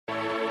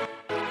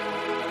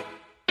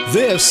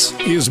This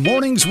is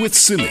Mornings with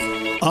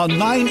Simi on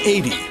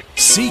 980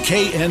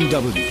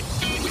 CKNW.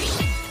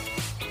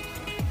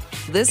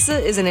 This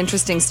is an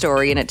interesting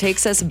story, and it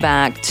takes us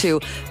back to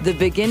the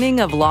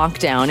beginning of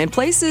lockdown in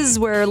places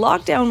where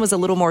lockdown was a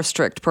little more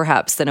strict,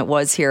 perhaps, than it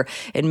was here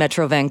in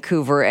Metro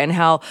Vancouver, and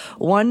how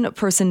one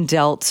person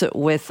dealt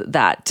with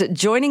that.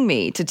 Joining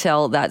me to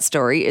tell that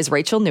story is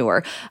Rachel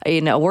Newer,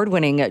 an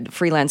award-winning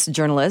freelance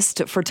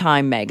journalist for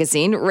Time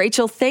magazine.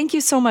 Rachel, thank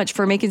you so much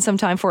for making some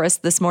time for us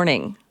this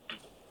morning.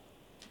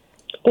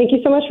 Thank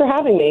you so much for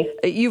having me.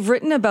 You've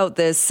written about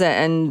this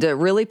and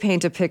really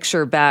paint a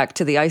picture back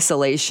to the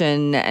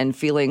isolation and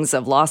feelings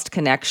of lost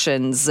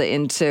connections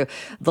into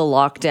the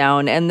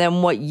lockdown, and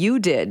then what you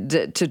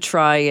did to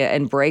try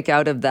and break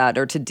out of that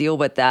or to deal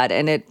with that.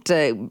 And it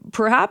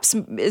perhaps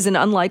is an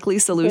unlikely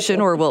solution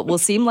or will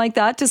seem like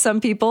that to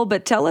some people,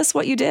 but tell us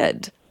what you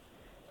did.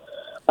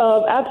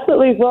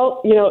 Absolutely.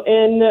 Well,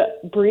 in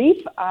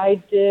brief,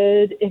 I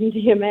did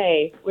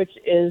MDMA, which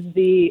is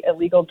the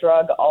illegal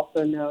drug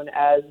also known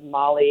as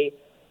Molly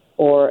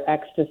or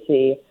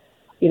ecstasy.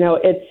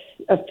 It's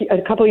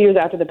a couple of years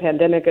after the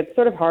pandemic. It's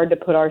sort of hard to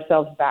put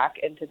ourselves back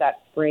into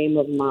that frame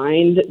of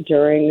mind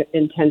during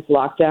intense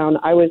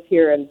lockdown. I was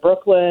here in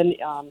Brooklyn.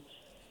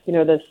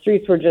 The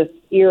streets were just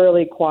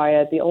eerily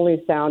quiet. The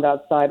only sound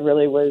outside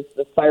really was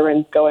the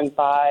sirens going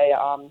by.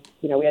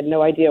 We had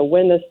no idea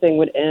when this thing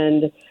would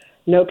end.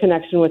 No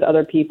connection with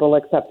other people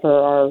except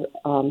for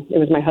it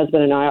was my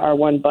husband and I, our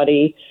one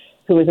buddy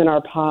who was in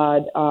our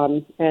pod.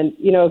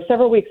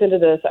 Several weeks into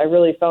this, I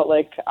really felt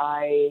like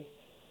I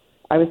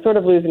was sort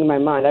of losing my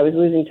mind. I was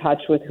losing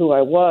touch with who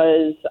I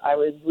was. I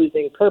was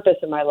losing purpose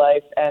in my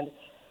life. And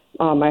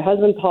my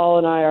husband, Paul,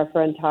 and I, our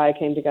friend Ty,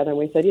 came together and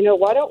we said,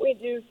 why don't we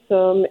do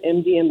some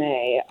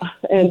MDMA?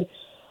 And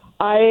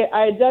I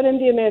had done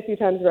MDMA a few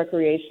times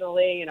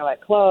recreationally,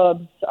 at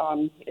clubs,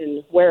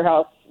 in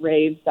warehouse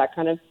raves, that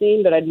kind of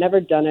scene, but I'd never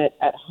done it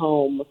at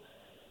home,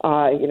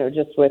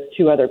 just with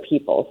two other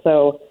people.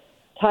 So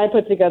Ty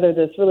put together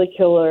this really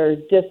killer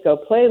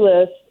disco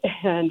playlist,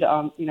 and,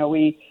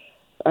 we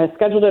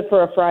scheduled it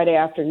for a Friday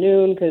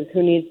afternoon because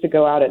who needs to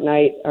go out at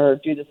night or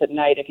do this at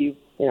night if you,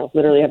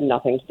 literally have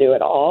nothing to do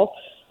at all.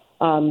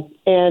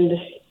 And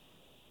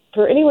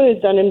for anyone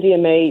who's done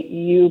MDMA,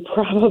 you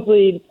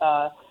probably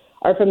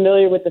are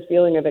familiar with the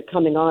feeling of it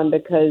coming on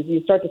because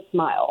you start to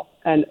smile,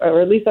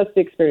 or at least that's the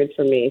experience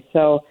for me.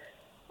 So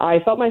I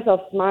felt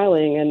myself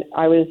smiling, and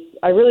I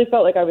really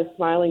felt like I was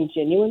smiling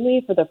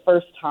genuinely for the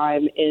first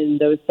time in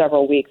those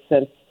several weeks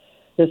since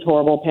this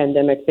horrible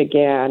pandemic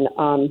began.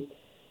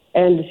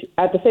 And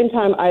at the same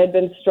time, I had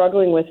been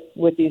struggling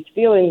with these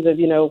feelings of,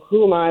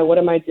 who am I? What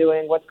am I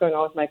doing? What's going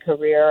on with my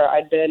career?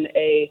 I'd been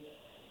a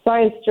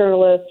science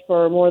journalist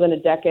for more than a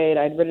decade.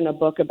 I'd written a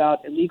book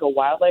about illegal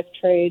wildlife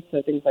trade,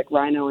 so things like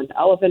rhino and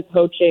elephant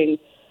poaching.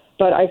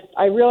 But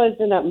I realized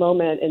in that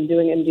moment in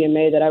doing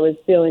MDMA that I was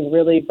feeling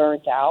really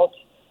burnt out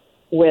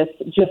with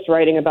just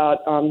writing about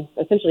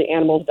essentially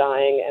animals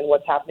dying and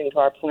what's happening to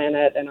our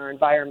planet and our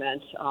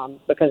environment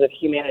because of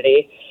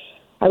humanity.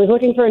 I was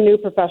looking for a new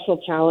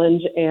professional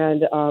challenge,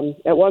 and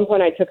at one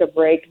point I took a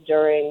break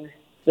during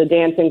the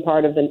dancing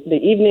part of the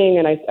evening,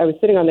 and I was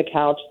sitting on the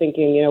couch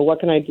thinking, what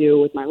can I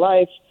do with my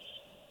life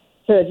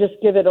to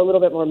just give it a little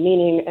bit more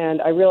meaning,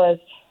 and I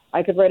realized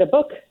I could write a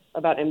book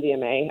about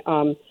MDMA,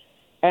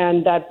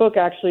 and that book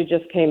actually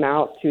just came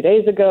out 2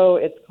 days ago.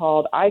 It's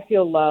called I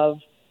Feel Love,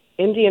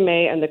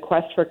 MDMA and the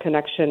Quest for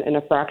Connection in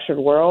a Fractured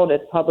World.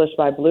 It's published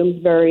by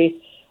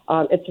Bloomsbury.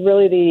 It's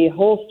really the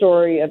whole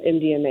story of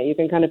MDMA. You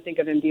can kind of think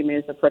of MDMA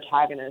as the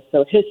protagonist,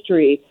 so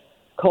history,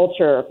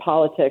 culture,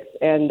 politics,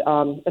 and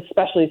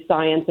especially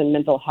science and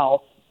mental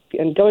health.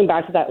 And going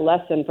back to that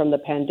lesson from the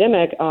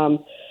pandemic,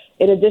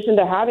 in addition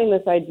to having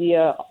this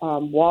idea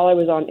while I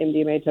was on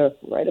MDMA to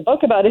write a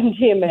book about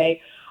MDMA,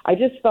 I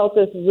just felt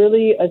this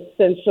really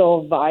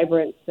essential,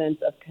 vibrant sense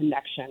of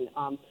connection.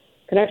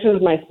 Connection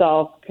with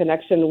myself,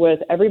 connection with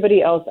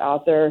everybody else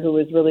out there who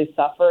was really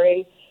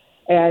suffering.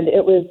 And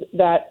it was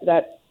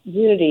that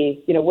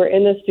unity, we're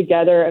in this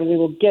together and we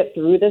will get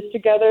through this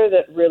together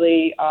that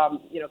really,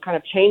 kind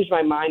of changed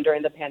my mind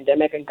during the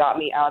pandemic and got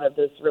me out of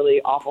this really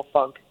awful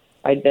funk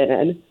I'd been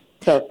in.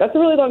 So that's a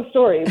really long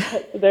story,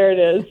 but there it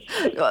is.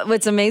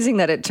 It's amazing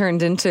that it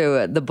turned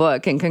into the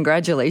book, and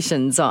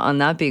congratulations on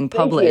that being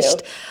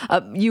published.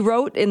 You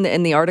wrote in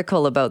the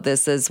article about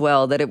this as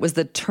well, that it was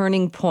the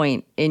turning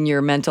point in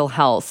your mental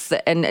health.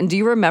 And do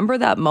you remember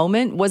that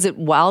moment? Was it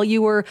while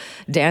you were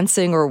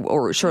dancing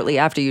or shortly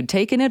after you'd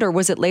taken it, or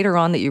was it later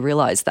on that you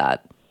realized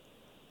that?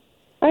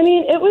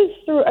 It was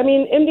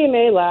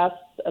MDMA lasts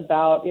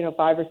about,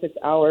 5 or 6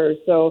 hours.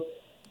 So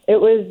it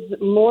was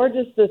more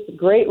just this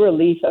great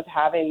relief of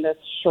having this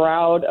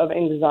shroud of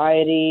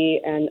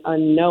anxiety and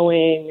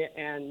unknowing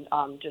and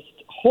just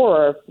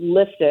horror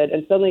lifted,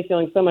 and suddenly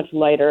feeling so much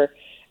lighter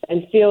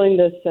and feeling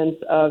this sense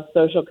of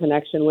social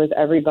connection with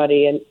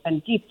everybody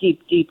and deep,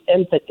 deep, deep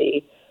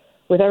empathy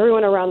with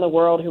everyone around the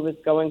world who was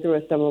going through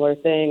a similar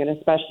thing, and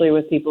especially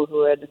with people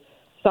who had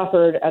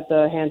suffered at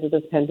the hands of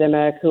this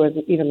pandemic, who had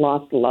even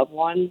lost loved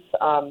ones.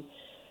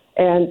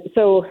 And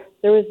so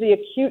there was the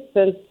acute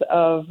sense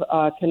of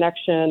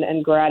connection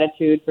and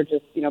gratitude for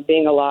just,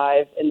 being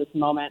alive in this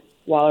moment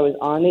while I was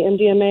on the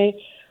MDMA.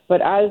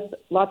 But as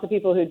lots of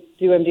people who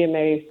do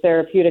MDMA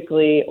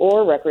therapeutically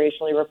or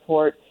recreationally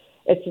report,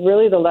 it's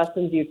really the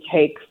lessons you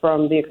take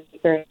from the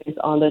experience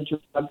on the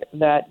drug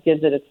that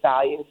gives it its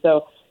value.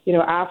 So,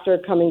 after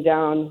coming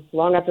down,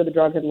 long after the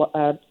drug had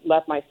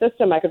left my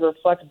system, I could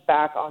reflect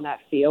back on that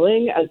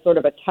feeling as sort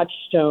of a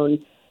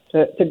touchstone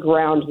to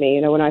ground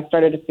me. When I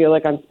started to feel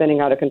like I'm spinning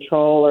out of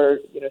control or,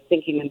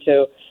 sinking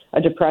into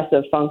a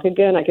depressive funk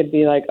again, I could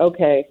be like,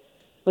 okay,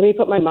 let me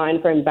put my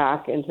mind frame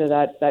back into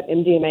that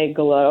MDMA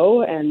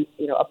glow and,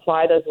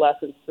 apply those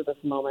lessons to this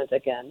moment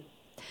again.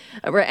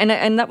 Right.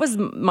 And that was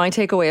my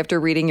takeaway after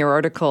reading your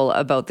article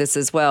about this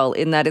as well,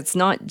 in that it's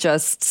not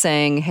just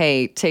saying,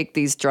 hey, take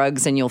these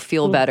drugs and you'll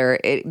feel better.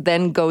 It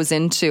then goes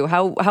into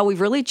how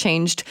we've really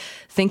changed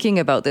thinking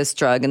about this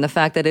drug and the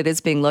fact that it is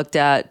being looked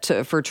at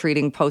for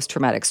treating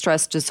post-traumatic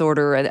stress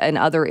disorder and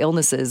other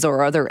illnesses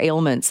or other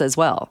ailments as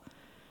well.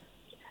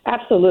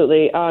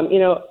 Absolutely.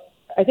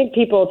 I think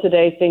people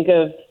today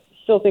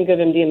still think of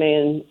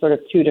MDMA in sort of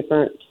two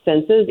different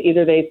senses.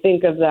 Either they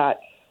think of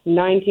that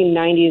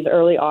 1990s,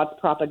 early aughts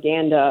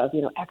propaganda of,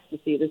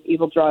 ecstasy, this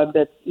evil drug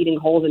that's eating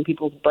holes in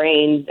people's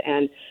brains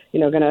and,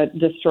 going to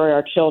destroy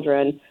our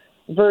children,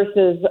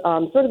 versus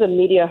sort of the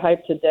media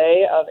hype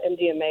today of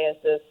MDMA as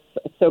this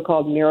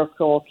so-called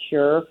miracle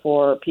cure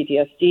for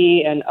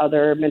PTSD and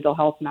other mental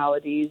health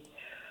maladies.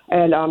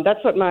 And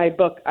that's what my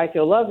book, I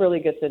Feel Love, really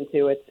gets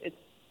into.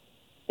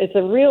 It's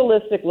a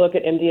realistic look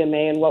at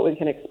MDMA and what we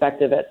can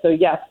expect of it. So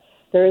yes,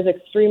 there is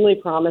extremely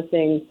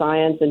promising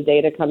science and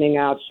data coming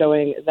out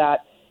showing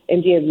that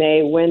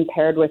MDMA, when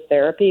paired with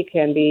therapy,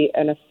 can be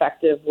an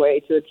effective way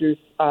to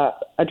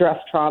address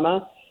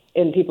trauma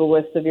in people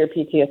with severe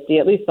PTSD,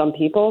 at least some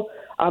people.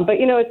 But,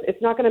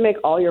 it's not going to make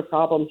all your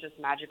problems just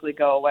magically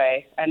go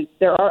away. And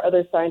there are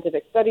other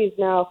scientific studies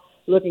now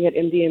looking at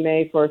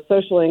MDMA for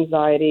social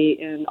anxiety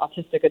in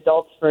autistic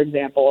adults, for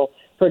example,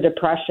 for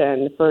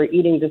depression, for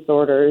eating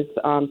disorders,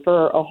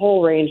 for a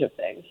whole range of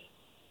things.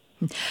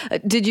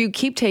 Did you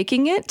keep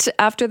taking it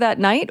after that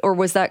night, or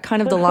was that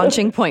kind of the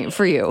launching point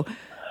for you?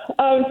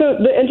 So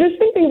the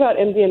interesting thing about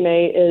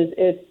MDMA is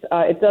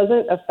it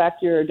doesn't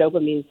affect your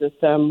dopamine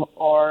system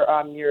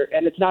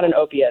and it's not an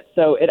opiate.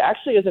 So it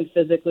actually isn't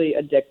physically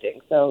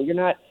addicting. So you're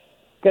not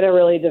going to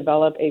really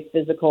develop a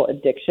physical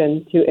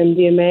addiction to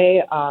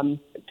MDMA.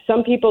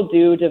 Some people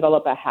do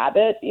develop a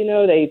habit,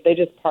 they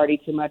just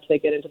party too much. They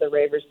get into the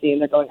raver scene.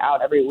 They're going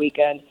out every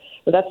weekend.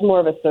 But that's more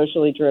of a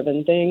socially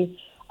driven thing.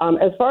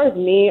 As far as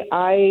me,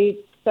 I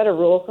set a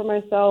rule for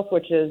myself,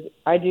 which is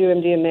I do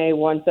MDMA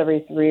once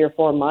every 3 or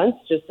 4 months,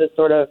 just as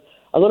sort of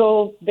a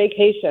little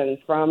vacation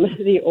from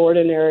the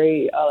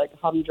ordinary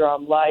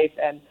humdrum life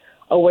and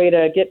a way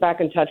to get back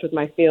in touch with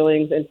my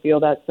feelings and feel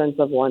that sense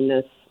of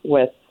oneness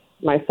with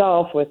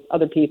myself, with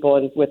other people,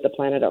 and with the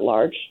planet at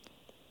large.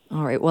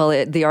 All right.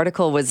 Well, the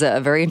article was a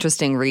very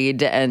interesting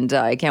read, and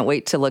I can't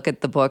wait to look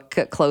at the book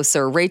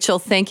closer. Rachel,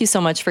 thank you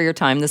so much for your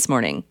time this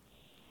morning.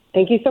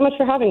 Thank you so much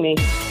for having me.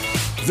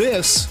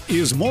 This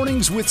is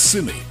Mornings with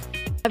Simi.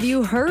 Have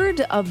you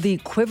heard of the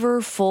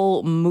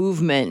Quiverful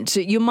movement?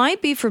 You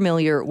might be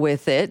familiar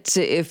with it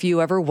if you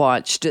ever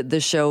watched the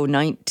show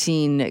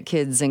 19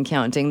 Kids and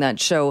Counting, that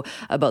show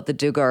about the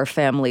Dugar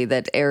family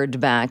that aired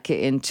back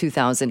in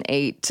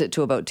 2008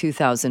 to about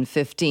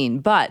 2015.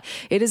 But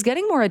it is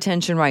getting more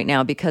attention right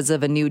now because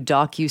of a new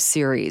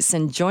docuseries.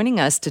 And joining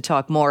us to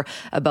talk more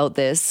about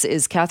this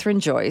is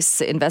Catherine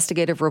Joyce,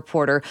 investigative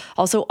reporter,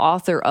 also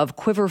author of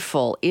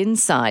Quiverful,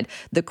 Inside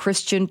the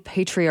Christian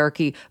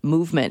Patriarchy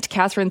Movement.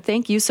 Catherine,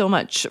 thank you so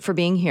much for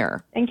being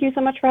here. Thank you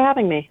so much for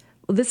having me.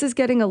 Well, this is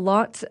getting a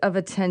lot of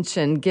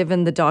attention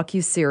given the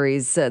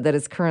docuseries that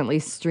is currently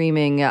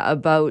streaming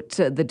about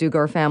the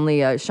Dugar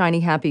family, Shiny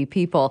Happy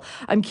People.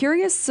 I'm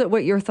curious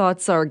what your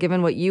thoughts are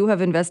given what you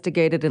have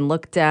investigated and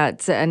looked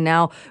at, and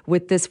now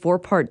with this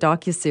 4-part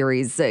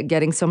docuseries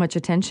getting so much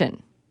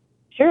attention.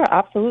 Sure,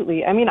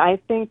 absolutely. I mean, I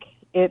think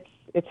it's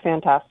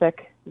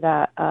fantastic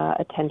that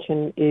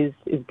attention is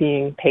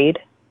being paid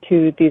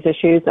to these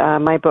issues.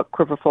 My book,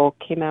 Quiverful,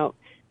 came out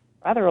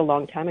rather a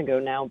long time ago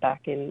now,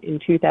 back in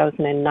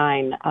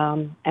 2009.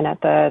 And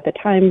at the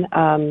time,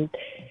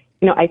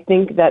 I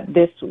think that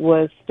this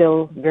was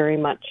still very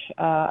much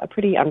a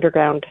pretty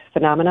underground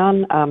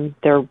phenomenon.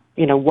 There,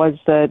 was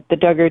the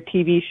Duggar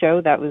TV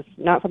show. That was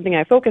not something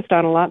I focused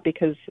on a lot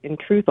because, in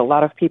truth, a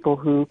lot of people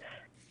who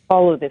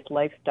follow this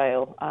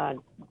lifestyle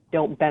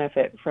don't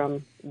benefit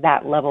from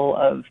that level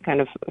of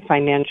kind of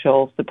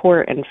financial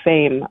support and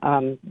fame.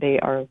 They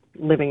are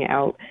living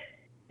out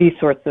these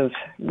sorts of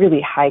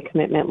really high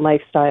commitment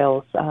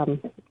lifestyles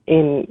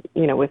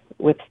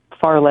with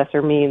far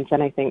lesser means.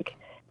 And I think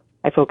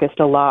I focused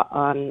a lot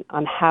on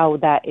how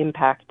that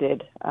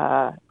impacted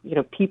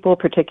people,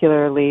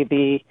 particularly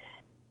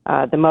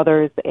the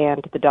mothers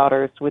and the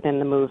daughters within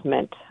the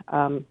movement,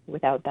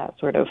 without that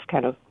sort of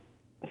kind of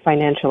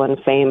financial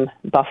and fame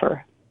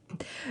buffer.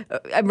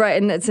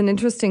 Right, and it's an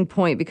interesting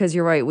point because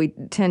you're right. We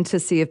tend to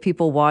see if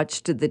people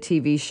watched the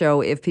TV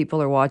show, if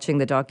people are watching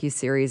the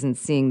docuseries and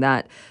seeing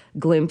that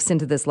glimpse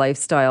into this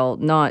lifestyle,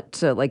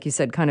 not, like you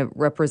said, kind of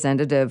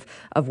representative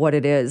of what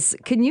it is.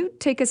 Can you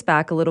take us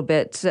back a little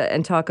bit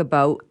and talk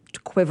about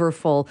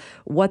Quiverful,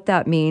 what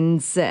that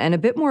means, and a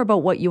bit more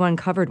about what you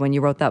uncovered when you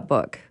wrote that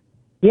book?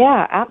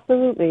 Yeah,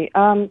 absolutely.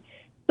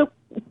 So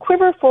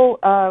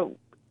Quiverful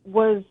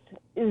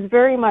is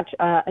very much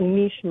a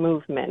niche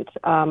movement,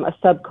 a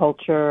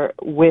subculture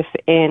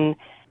within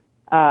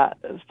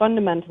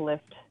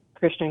fundamentalist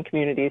Christian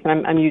communities.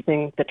 And I'm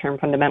using the term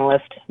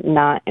fundamentalist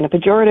not in a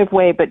pejorative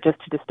way, but just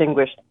to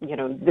distinguish,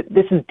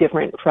 this is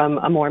different from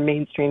a more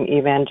mainstream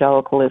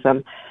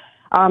evangelicalism.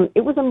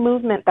 It was a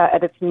movement that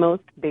at its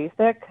most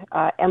basic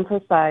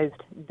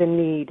emphasized the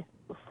need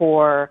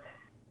for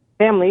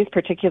families,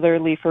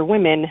 particularly for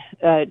women,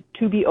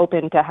 to be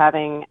open to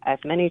having as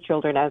many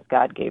children as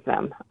God gave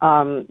them.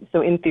 So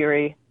in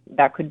theory,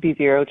 that could be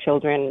 0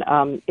 children.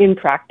 In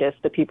practice,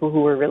 the people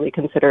who were really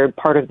considered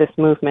part of this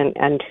movement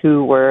and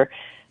who were,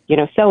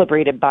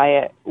 celebrated by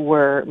it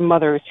were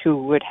mothers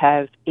who would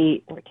have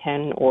 8 or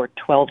 10 or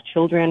 12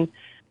 children.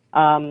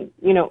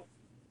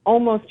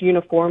 Almost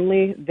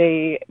uniformly,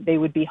 they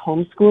would be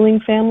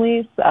homeschooling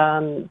families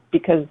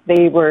because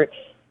they were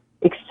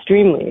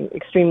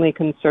extremely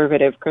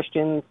conservative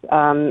Christians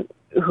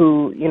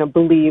who,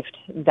 believed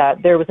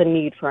that there was a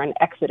need for an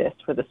exodus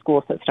for the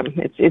school system.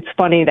 It's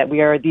funny that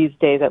we are these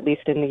days, at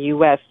least in the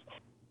U.S.,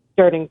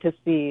 starting to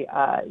see,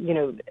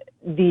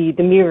 the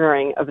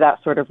mirroring of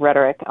that sort of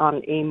rhetoric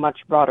on a much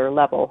broader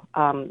level.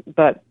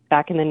 But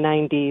back in the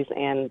 90s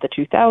and the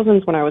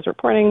 2000s, when I was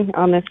reporting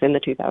on this, in the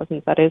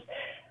 2000s, that is,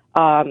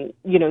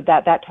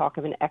 that talk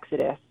of an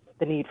exodus,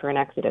 the need for an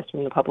exodus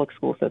from the public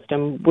school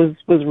system was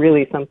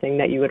really something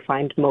that you would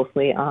find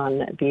mostly on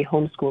the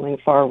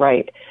homeschooling far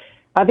right.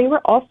 They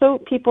were also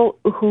people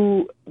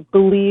who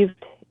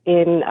believed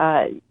in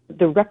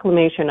the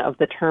reclamation of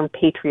the term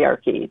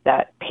patriarchy,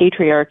 that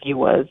patriarchy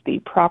was the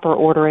proper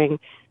ordering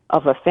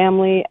of a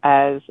family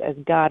as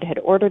God had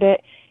ordered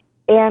it.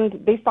 And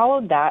they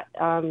followed that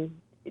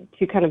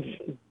to kind of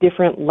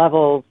different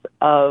levels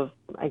of,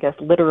 I guess,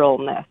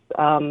 literalness.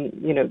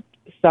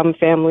 Some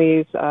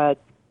families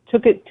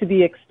took it to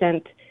the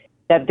extent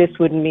that this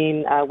would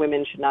mean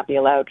women should not be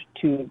allowed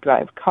to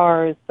drive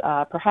cars.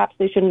 Perhaps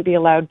they shouldn't be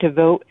allowed to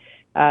vote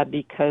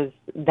because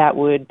that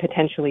would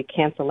potentially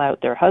cancel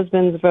out their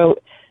husband's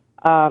vote.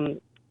 But,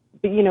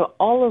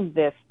 all of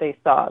this they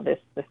saw, this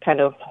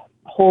kind of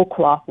whole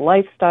cloth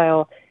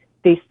lifestyle,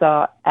 they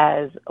saw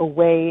as a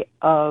way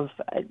of,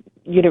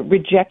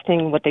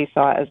 rejecting what they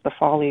saw as the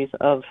follies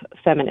of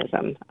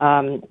feminism.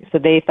 So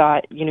they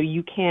thought,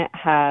 you can't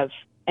have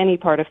any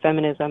part of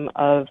feminism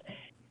of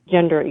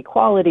gender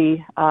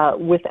equality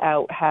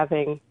without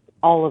having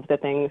all of the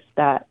things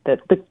that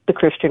the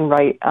Christian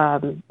right,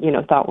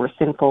 thought were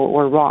sinful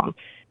or wrong.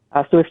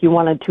 So if you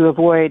wanted to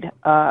avoid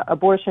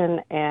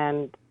abortion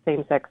and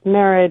same-sex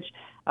marriage,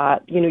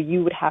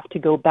 you would have to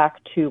go back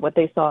to what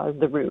they saw as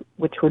the root,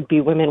 which would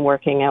be women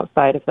working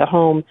outside of the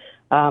home,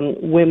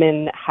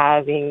 women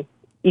having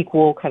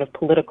equal kind of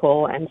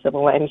political and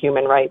civil and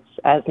human rights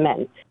as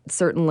men.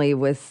 Certainly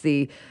with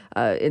the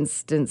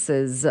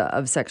instances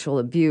of sexual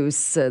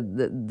abuse,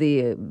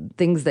 the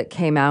things that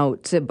came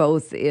out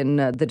both in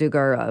the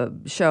Dugar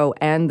show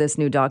and this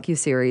new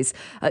docuseries.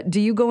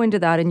 Do you go into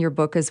that in your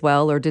book as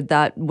well, or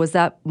was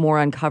that more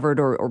uncovered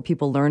or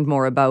people learned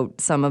more about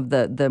some of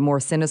the more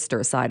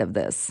sinister side of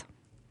this?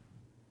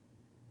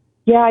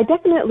 Yeah, I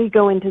definitely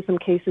go into some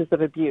cases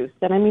of abuse.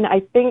 And I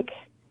think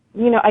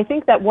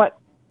that what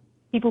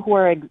people who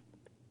are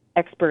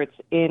experts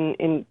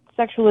in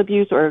sexual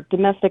abuse or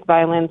domestic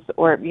violence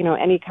or,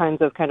 any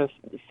kinds of kind of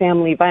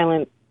family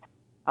violence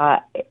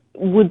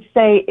would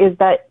say is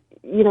that,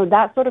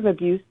 that sort of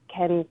abuse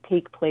can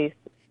take place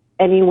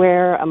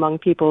anywhere among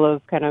people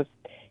of kind of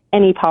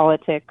any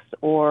politics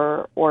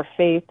or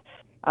faith.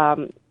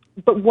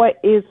 But what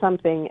is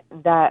something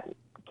that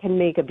can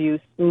make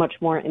abuse much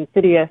more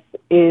insidious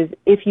is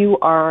if you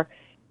are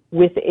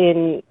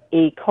within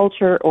a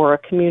culture or a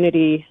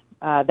community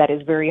that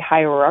is very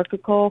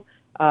hierarchical,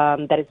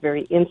 that is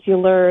very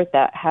insular,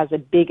 that has a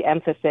big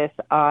emphasis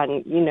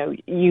on,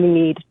 you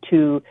need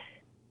to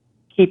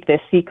keep this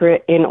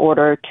secret in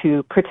order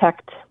to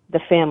protect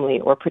the family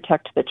or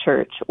protect the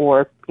church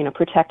or,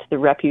 protect the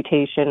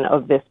reputation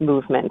of this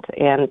movement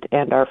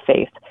and our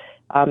faith.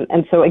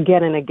 And so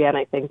again and again,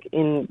 I think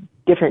in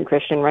different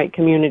Christian right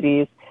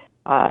communities,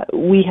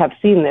 we have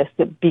seen this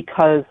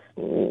because,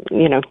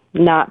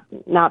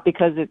 not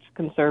because it's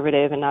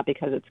conservative and not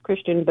because it's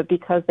Christian, but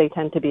because they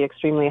tend to be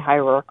extremely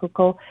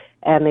hierarchical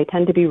and they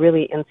tend to be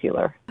really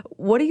insular.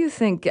 What do you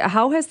think?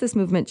 How has this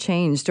movement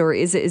changed, or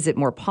is it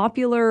more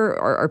popular?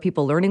 Or are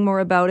people learning more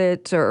about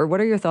it? Or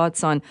what are your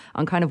thoughts on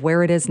kind of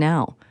where it is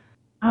now?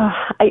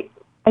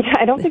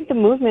 I don't think the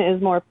movement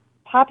is more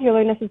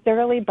popular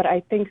necessarily, but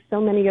I think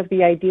so many of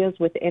the ideas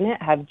within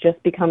it have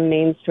just become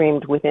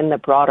mainstreamed within the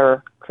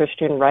broader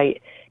Christian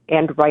right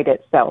and right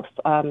itself.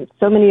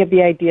 So many of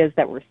the ideas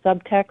that were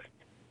subtext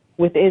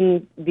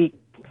within the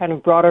kind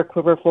of broader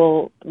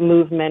Quiverful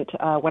movement,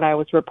 when I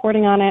was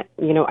reporting on it,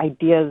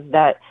 ideas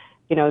that,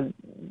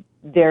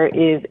 there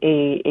is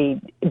a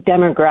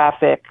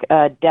demographic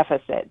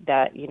deficit,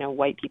 that,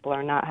 white people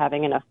are not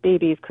having enough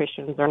babies,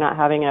 Christians are not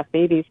having enough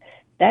babies.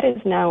 That is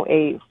now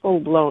a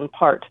full-blown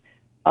part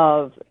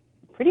of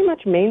pretty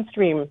much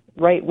mainstream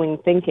right-wing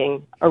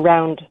thinking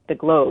around the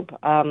globe.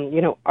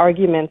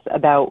 Arguments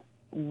about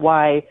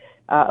why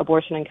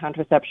abortion and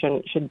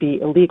contraception should be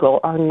illegal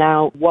are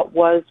now what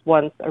was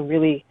once a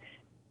really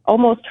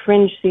almost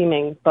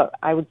fringe-seeming, but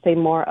I would say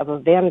more of a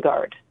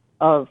vanguard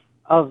of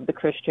the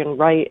Christian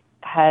right,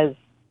 has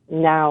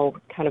now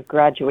kind of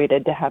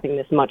graduated to having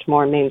this much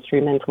more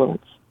mainstream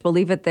influence. We'll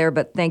leave it there,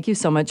 but thank you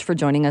so much for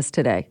joining us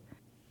today.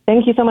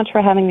 Thank you so much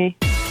for having me.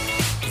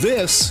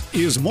 This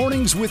is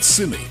Mornings with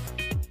Simi.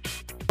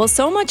 Well,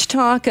 so much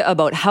talk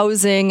about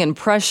housing and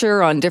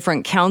pressure on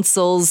different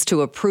councils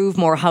to approve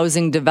more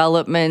housing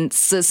developments.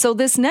 So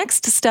this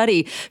next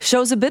study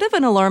shows a bit of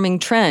an alarming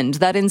trend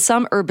that in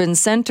some urban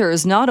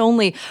centers, not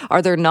only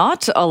are there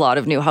not a lot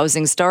of new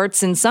housing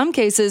starts, in some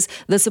cases,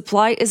 the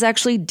supply is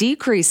actually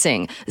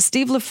decreasing.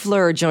 Steve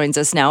Lafleur joins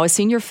us now, a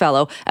senior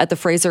fellow at the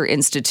Fraser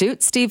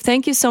Institute. Steve,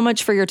 thank you so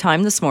much for your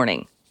time this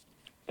morning.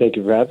 Thank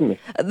you for having me.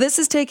 This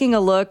is taking a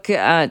look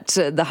at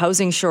the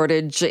housing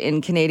shortage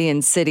in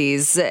Canadian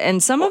cities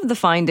and some of the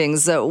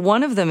findings,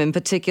 one of them in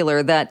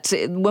particular, that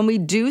when we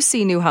do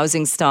see new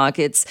housing stock,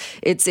 it's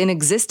in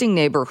existing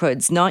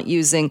neighborhoods, not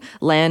using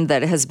land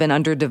that has been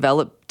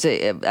underdeveloped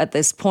at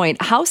this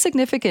point. How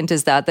significant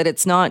is that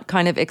it's not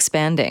kind of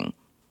expanding?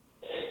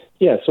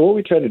 Yeah, so what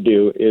we try to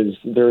do is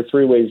there are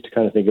three ways to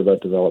kind of think about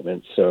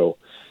development. So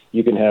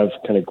you can have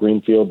kind of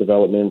greenfield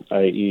development,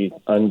 i.e.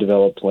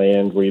 undeveloped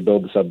land where you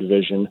build the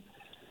subdivision.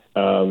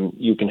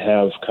 You can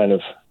have kind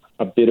of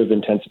a bit of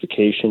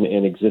intensification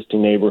in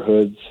existing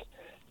neighborhoods,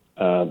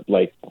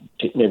 like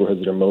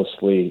neighborhoods that are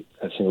mostly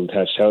single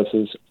detached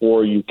houses,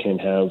 or you can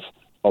have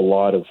a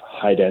lot of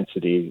high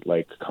density,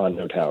 like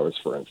condo towers,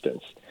 for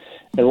instance.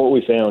 And what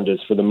we found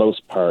is, for the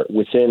most part,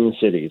 within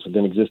cities,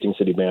 within existing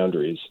city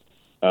boundaries,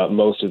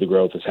 most of the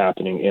growth is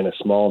happening in a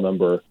small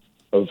number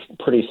of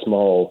pretty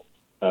small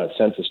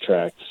census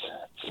tracts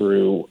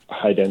through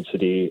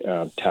high-density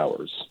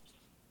towers.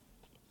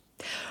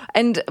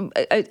 And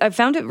I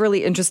found it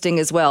really interesting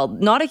as well.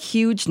 Not a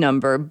huge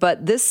number,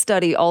 but this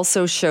study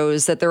also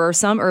shows that there are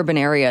some urban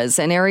areas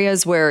and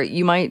areas where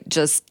you might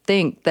just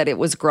think that it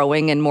was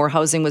growing and more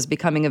housing was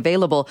becoming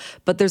available,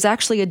 but there's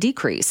actually a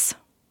decrease.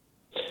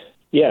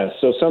 Yeah,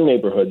 so some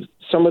neighborhoods,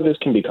 some of this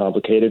can be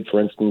complicated. For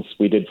instance,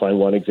 we did find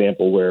one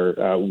example where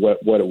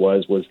what it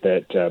was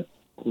that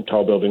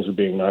tall buildings were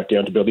being knocked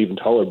down to build even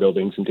taller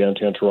buildings in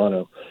downtown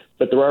Toronto.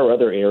 But there are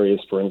other areas,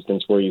 for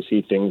instance, where you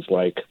see things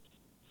like,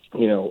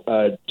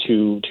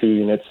 two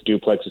units,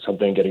 duplex or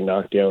something getting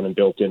knocked down and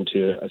built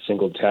into a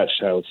single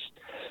detached house.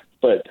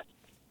 But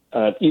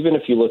even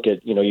if you look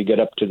at, you get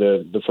up to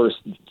the first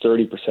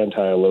 30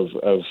 percentile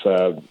of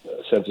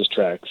census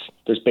tracts,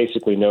 there's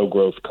basically no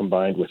growth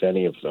combined with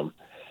any of them.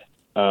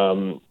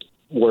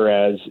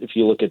 Whereas if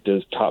you look at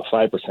the top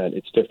 5%,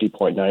 it's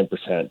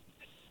 50.9%.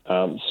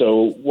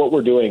 So what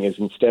we're doing is,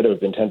 instead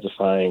of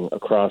intensifying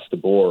across the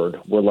board,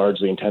 we're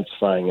largely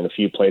intensifying in a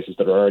few places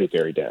that are already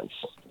very dense.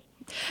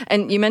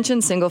 And you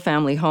mentioned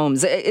single-family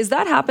homes. Is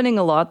that happening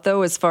a lot,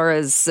 though, as far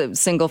as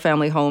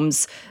single-family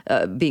homes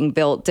being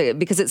built?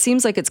 Because it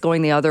seems like it's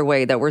going the other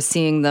way, that we're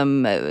seeing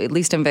them, at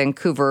least in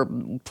Vancouver,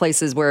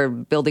 places where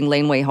building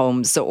laneway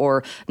homes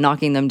or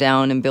knocking them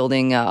down and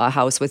building a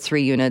house with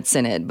 3 units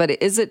in it. But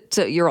is it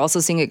you're also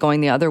seeing it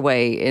going the other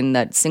way, in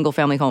that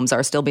single-family homes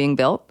are still being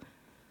built?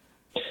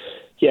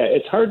 Yeah,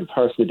 it's hard to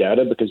parse the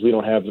data because we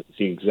don't have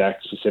the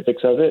exact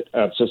specifics of it.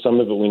 So some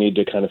of it we need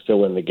to kind of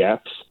fill in the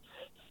gaps.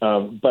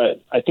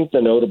 But I think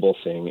the notable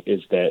thing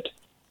is that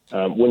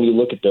when you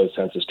look at those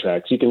census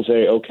tracts, you can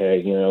say,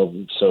 okay,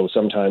 so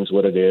sometimes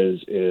what it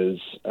is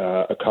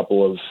a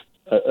couple of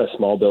a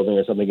small building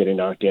or something getting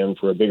knocked down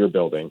for a bigger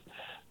building.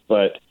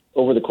 But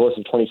over the course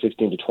of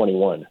 2016 to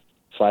 21,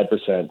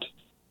 5%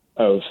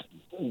 of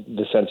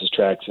the census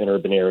tracts in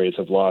urban areas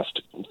have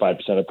lost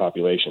 5% of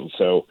population.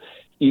 So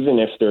even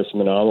if there's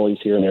some anomalies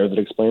here and there that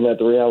explain that,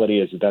 the reality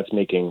is that that's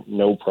making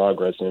no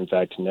progress and, in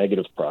fact,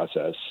 negative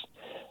process.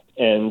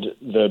 And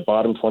the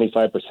bottom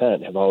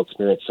 25% have all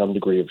experienced some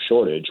degree of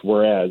shrinkage,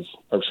 whereas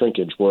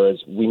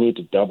we need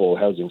to double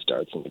housing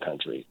starts in the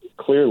country.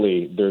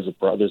 Clearly, there's a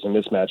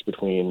mismatch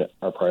between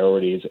our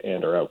priorities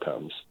and our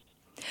outcomes.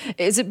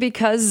 Is it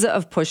because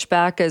of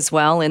pushback as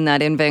well, in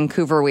that in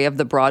Vancouver we have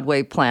the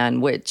Broadway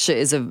plan, which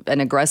is an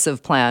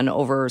aggressive plan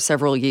over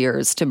several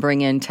years to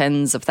bring in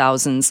tens of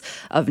thousands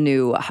of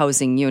new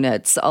housing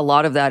units? A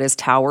lot of that is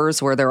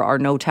towers, where there are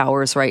no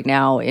towers right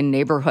now in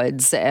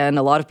neighborhoods, and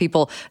a lot of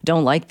people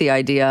don't like the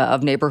idea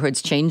of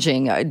neighborhoods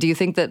changing. Do you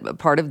think that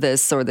part of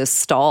this, or this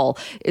stall,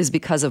 is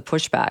because of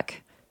pushback?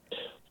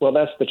 Well,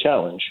 that's the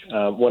challenge.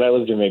 When I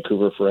lived in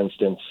Vancouver, for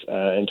instance,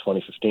 in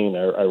 2015,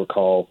 I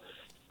recall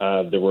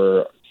there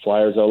were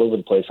flyers all over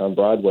the place on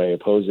Broadway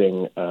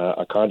opposing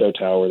a condo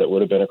tower that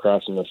would have been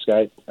across from the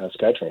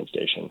SkyTrain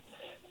station.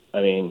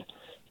 I mean,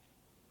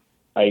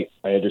 I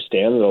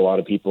understand that a lot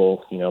of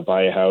people,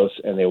 buy a house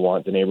and they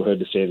want the neighborhood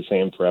to stay the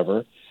same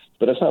forever,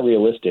 but that's not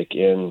realistic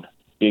in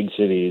big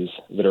cities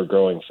that are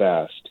growing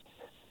fast.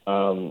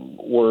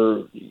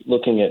 We're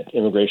looking at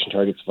immigration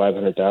targets of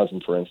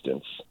 500,000, for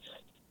instance.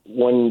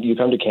 When you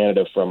come to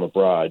Canada from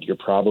abroad, you're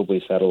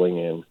probably settling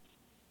in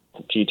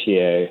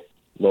GTA,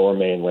 Lower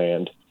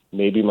Mainland,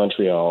 maybe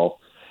Montreal,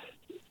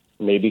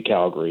 maybe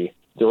Calgary.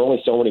 There are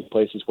only so many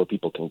places where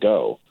people can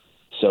go.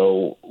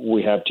 So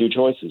we have two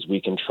choices.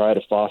 We can try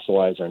to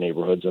fossilize our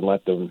neighborhoods and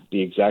let them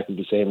be exactly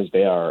the same as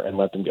they are and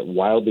let them get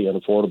wildly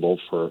unaffordable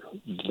for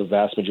the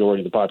vast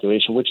majority of the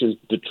population, which is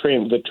the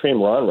train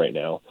we're on right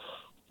now.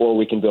 Or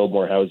we can build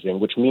more housing,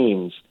 which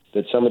means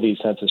that some of these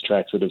census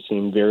tracts that have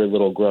seen very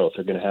little growth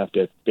are going to have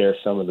to bear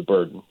some of the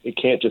burden. It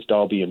can't just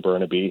all be in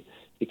Burnaby.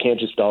 It can't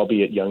just all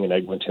be at Yonge and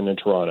Eglinton and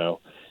Toronto.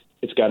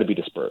 It's got to be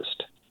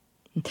dispersed.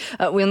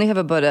 We only have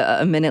about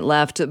a minute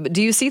left.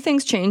 Do you see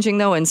things changing,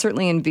 though? And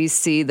certainly in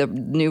BC,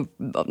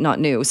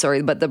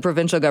 the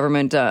provincial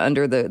government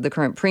under the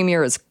current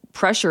premier is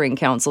pressuring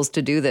councils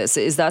to do this.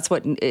 Is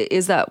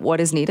that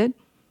what is needed?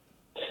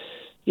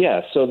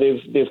 Yeah, so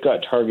they've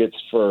got targets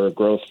for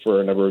growth for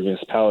a number of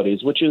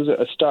municipalities, which is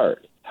a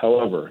start.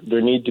 However,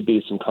 there need to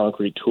be some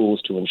concrete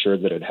tools to ensure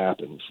that it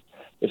happens.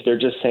 If they're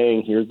just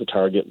saying, here's the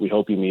target, we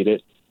hope you meet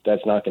it,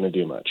 that's not going to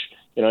do much.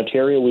 In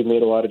Ontario, we've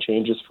made a lot of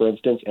changes, for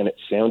instance, and it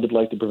sounded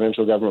like the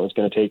provincial government was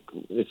going to take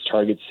its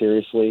targets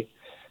seriously.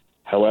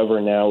 However,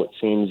 now it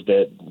seems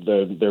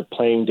that they're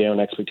playing down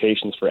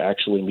expectations for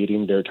actually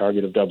meeting their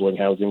target of doubling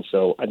housing.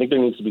 So I think there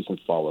needs to be some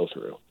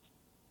follow-through.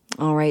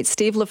 All right.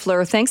 Steve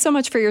Lafleur, thanks so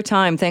much for your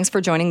time. Thanks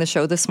for joining the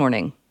show this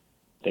morning.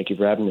 Thank you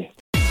for having me.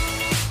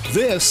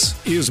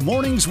 This is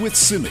Mornings with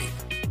Simi.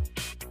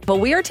 Well,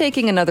 we are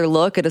taking another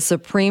look at a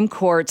Supreme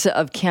Court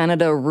of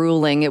Canada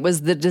ruling. It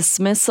was the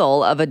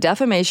dismissal of a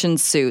defamation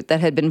suit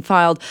that had been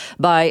filed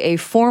by a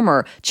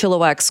former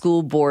Chilliwack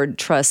School Board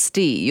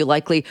trustee. You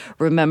likely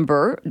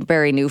remember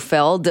Barry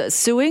Neufeld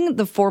suing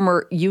the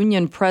former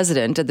union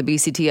president at the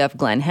BCTF,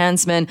 Glenn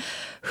Hansman,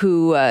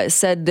 who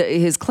said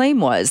his claim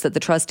was that the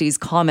trustee's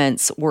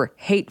comments were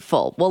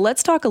hateful. Well,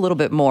 let's talk a little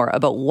bit more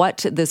about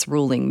what this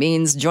ruling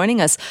means. Joining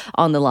us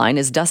on the line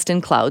is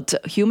Dustin Clout,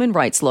 human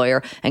rights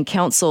lawyer and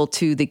counsel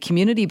to the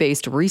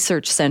Community-Based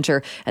Research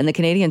Centre and the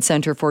Canadian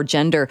Centre for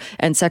Gender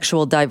and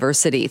Sexual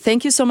Diversity.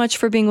 Thank you so much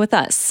for being with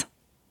us.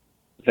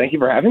 Thank you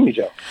for having me,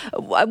 Joe.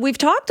 We've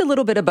talked a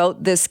little bit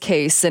about this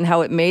case and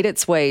how it made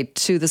its way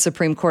to the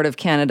Supreme Court of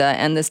Canada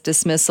and this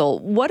dismissal.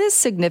 What is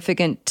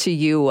significant to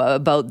you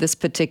about this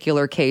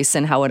particular case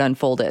and how it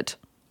unfolded?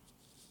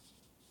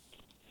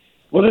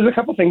 Well, there's a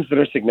couple things that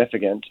are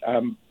significant.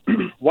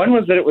 One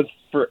was that it was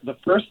for the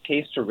first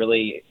case to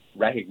really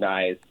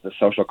recognize the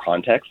social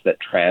context that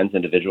trans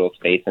individuals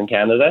face in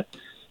Canada,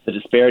 the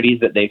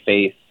disparities that they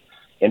face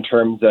in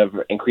terms of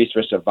increased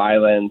risk of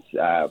violence,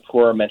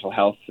 poor mental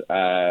health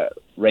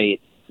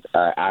rates,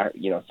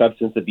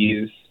 substance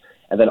abuse,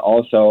 and then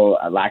also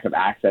a lack of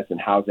access in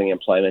housing,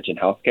 employment, and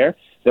healthcare.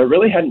 There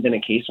really hadn't been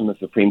a case from the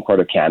Supreme Court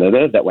of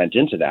Canada that went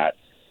into that.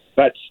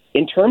 But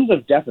in terms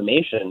of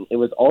defamation, it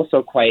was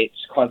also quite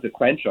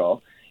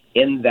consequential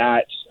in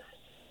that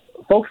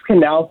folks can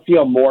now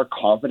feel more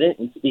confident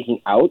in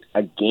speaking out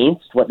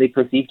against what they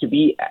perceive to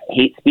be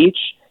hate speech,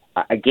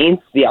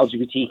 against the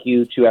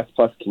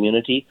LGBTQ2S+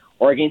 community,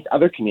 or against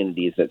other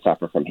communities that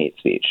suffer from hate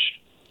speech.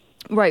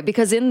 Right,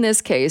 because in this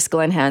case,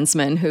 Glenn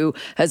Hansman, who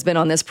has been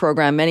on this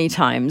program many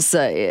times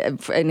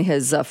in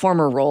his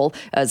former role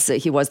as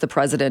he was the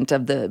president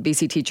of the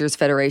BC Teachers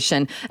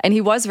Federation, and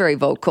he was very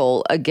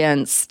vocal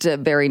against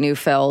Barry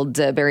Neufeld.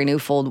 Barry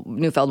Neufeld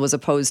was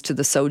opposed to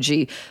the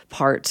SOGI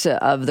part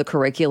of the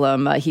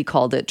curriculum. He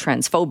called it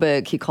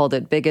transphobic. He called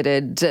it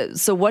bigoted.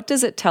 So what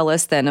does it tell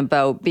us then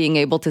about being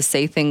able to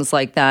say things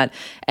like that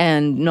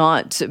and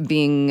not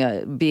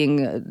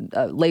being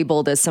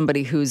labeled as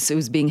somebody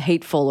who's being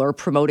hateful or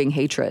promoting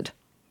hatred?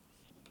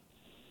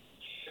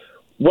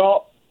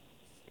 Well,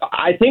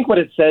 I think what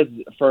it says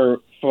for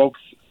folks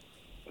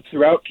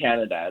throughout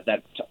Canada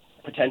that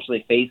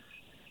potentially face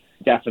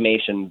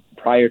defamation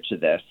prior to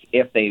this,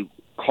 if they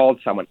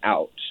called someone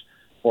out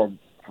for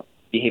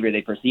behavior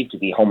they perceive to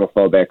be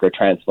homophobic or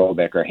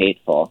transphobic or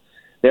hateful,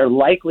 they're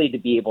likely to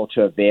be able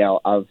to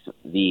avail of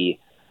the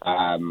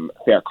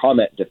fair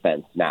comment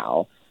defense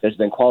now. There's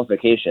been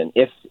qualification.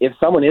 If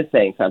someone is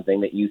saying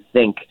something that you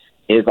think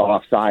is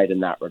offside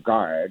in that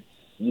regard,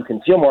 you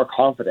can feel more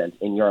confident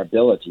in your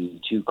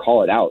ability to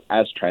call it out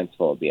as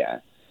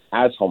transphobia,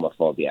 as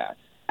homophobia,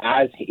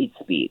 as hate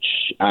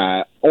speech.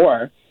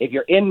 Or if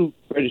you're in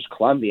British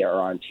Columbia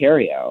or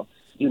Ontario,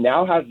 you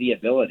now have the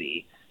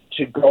ability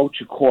to go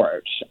to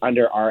court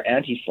under our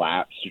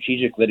anti-SLAPP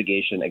strategic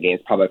litigation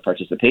against public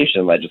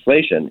participation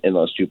legislation in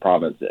those two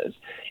provinces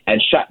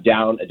and shut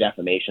down a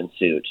defamation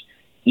suit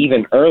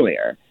even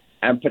earlier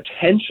and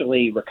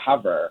potentially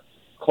recover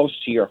close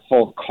to your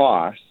full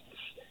costs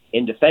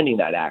in defending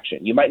that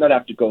action. You might not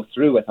have to go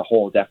through with a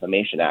whole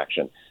defamation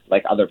action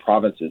like other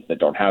provinces that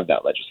don't have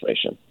that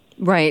legislation.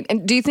 Right.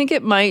 And do you think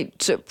it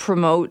might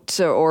promote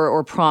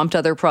or prompt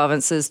other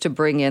provinces to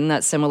bring in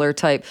that similar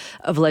type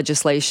of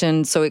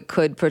legislation so it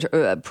could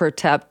prevent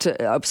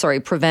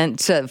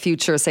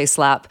future, say,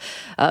 slap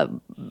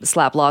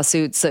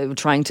lawsuits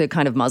trying to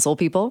kind of muzzle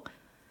people?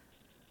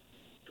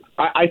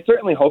 I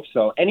certainly hope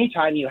so.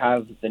 Anytime you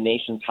have the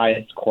nation's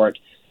highest court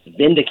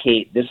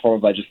vindicate this form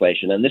of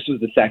legislation, and this was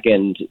the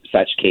second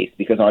such case,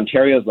 because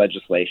Ontario's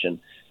legislation,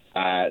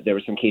 there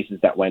were some cases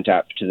that went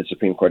up to the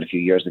Supreme Court a few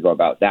years ago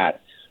about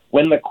that.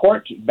 When the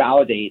court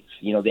validates,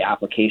 the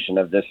application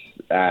of this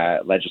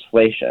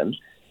legislation,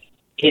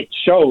 it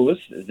shows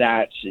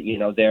that,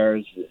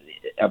 there's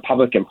a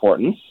public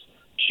importance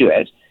to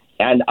it.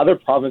 And other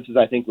provinces,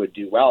 I think, would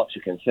do well to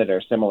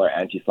consider similar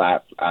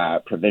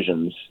anti-SLAPP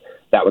provisions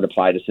that would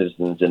apply to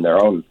citizens in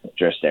their own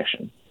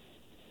jurisdiction.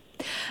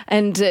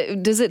 And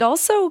does it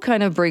also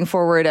kind of bring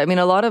forward,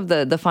 a lot of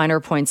the finer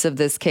points of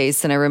this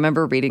case, and I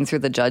remember reading through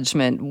the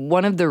judgment,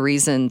 one of the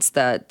reasons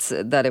that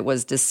it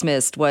was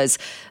dismissed was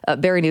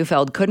Barry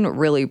Neufeld couldn't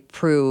really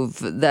prove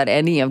that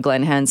any of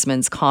Glenn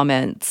Hansman's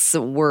comments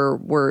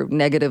were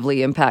negatively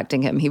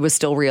impacting him. He was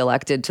still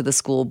reelected to the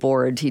school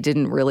board. He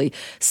didn't really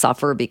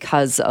suffer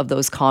because of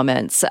those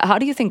comments. How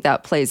do you think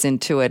that plays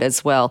into it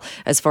as well,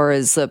 as far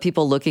as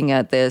people looking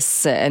at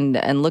this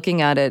and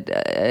looking at it,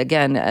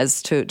 again,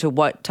 as to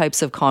what types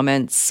of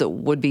comments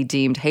would be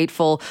deemed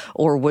hateful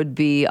or would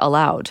be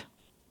allowed?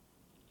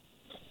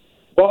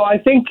 Well, I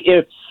think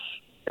it's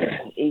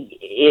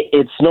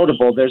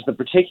notable. There's the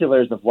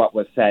particulars of what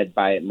was said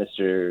by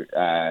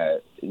Mr.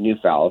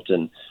 Neufeld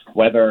and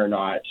whether or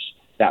not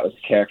that was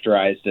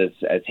characterized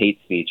as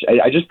hate speech.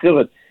 I just feel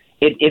that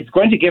it's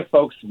going to give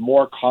folks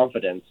more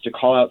confidence to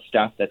call out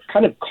stuff that's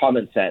kind of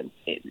common sense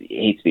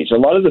hate speech. A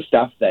lot of the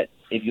stuff that,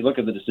 if you look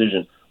at the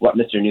decision, what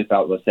Mr.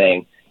 Neufeld was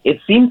saying, it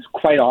seems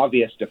quite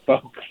obvious to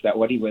folks that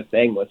what he was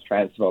saying was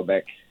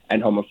transphobic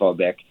and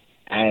homophobic,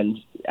 and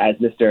as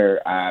Mr.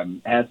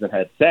 Hansman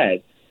had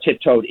said,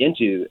 tiptoed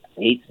into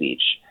hate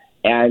speech.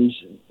 And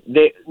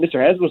Mr.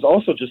 Hansman was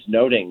also just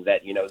noting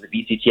that, the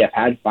BCTF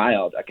had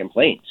filed a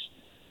complaint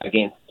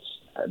against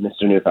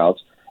Mr. Neufeld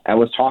and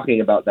was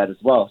talking about that as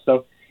well.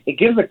 So it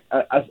gives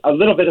a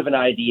little bit of an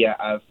idea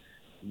of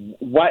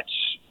what,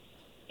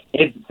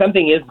 if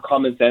something is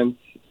common sense,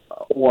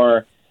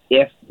 or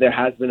if there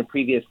has been a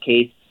previous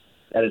case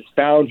that has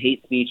found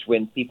hate speech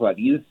when people have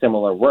used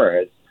similar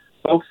words,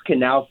 folks can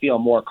now feel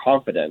more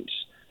confident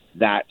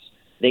that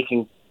they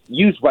can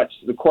use what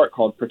the court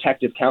called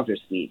protective counter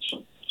speech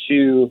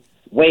to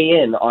weigh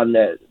in on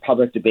the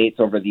public debates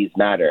over these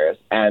matters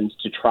and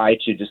to try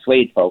to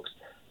dissuade folks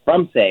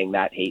from saying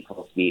that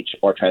hateful speech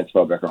or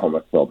transphobic or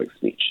homophobic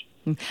speech.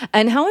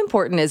 And how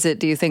important is it,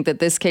 do you think, that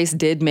this case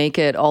did make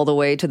it all the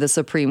way to the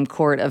Supreme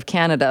Court of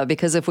Canada?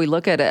 Because if we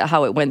look at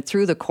how it went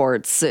through the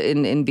courts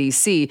in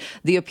BC,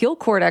 the appeal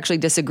court actually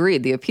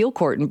disagreed. The appeal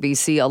court in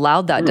BC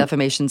allowed that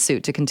defamation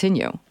suit to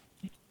continue.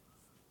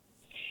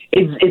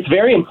 It's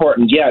very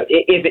important, yeah.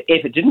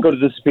 If it didn't go to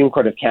the Supreme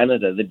Court of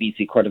Canada, the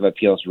BC Court of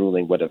Appeals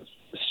ruling would have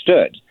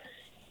stood,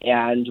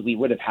 and we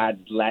would have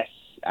had less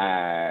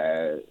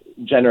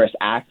generous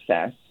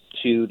access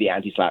to the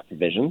anti-SLAPP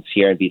provisions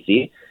here in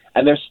BC.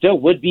 And there still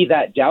would be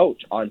that doubt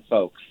on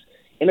folks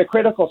in a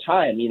critical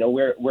time.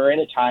 We're in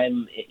a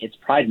time, it's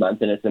Pride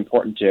Month, and it's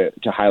important to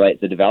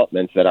highlight the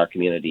developments that our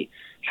community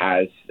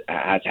has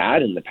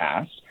had in the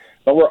past.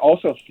 But we're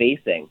also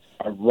facing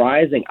a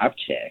rising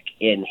uptick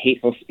in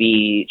hateful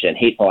speech and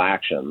hateful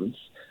actions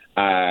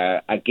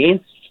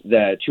against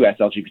the 2S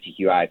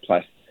LGBTQI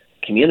plus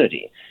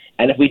community.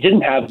 And if we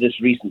didn't have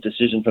this recent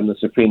decision from the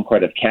Supreme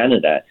Court of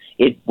Canada,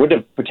 it would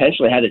have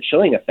potentially had a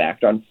chilling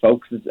effect on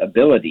folks'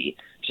 ability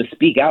to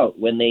speak out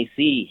when they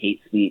see hate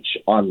speech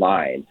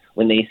online,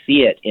 when they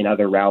see it in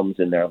other realms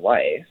in their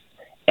life.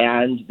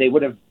 And they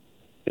would have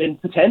been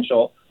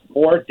potential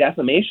for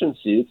defamation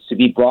suits to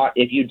be brought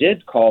if you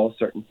did call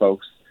certain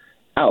folks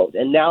out.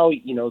 And now,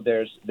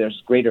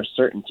 there's greater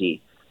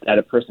certainty that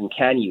a person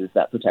can use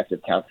that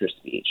protective counter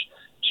speech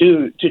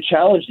to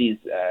challenge these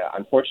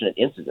unfortunate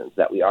incidents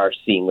that we are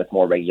seeing with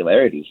more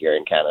regularity here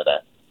in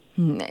Canada.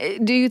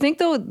 Do you think,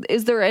 though,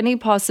 is there any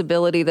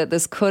possibility that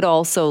this could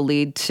also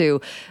lead to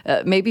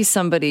maybe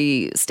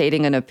somebody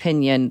stating an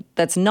opinion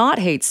that's not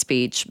hate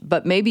speech,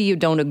 but maybe you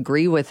don't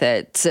agree with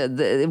it?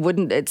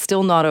 It's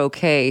still not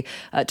okay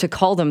to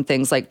call them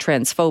things like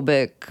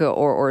transphobic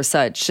or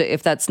such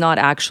if that's not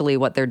actually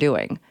what they're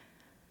doing?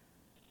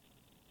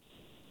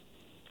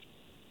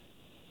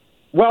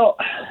 Well,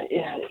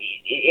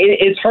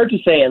 it's hard to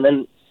say, and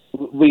then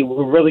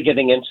we're really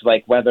getting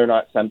into whether or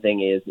not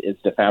something is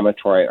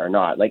defamatory or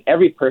not.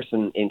 Every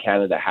person in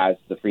Canada has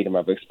the freedom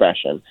of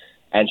expression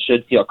and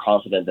should feel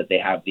confident that they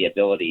have the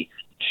ability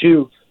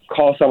to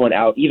call someone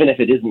out, even if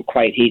it isn't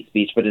quite hate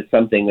speech, but it's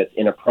something that's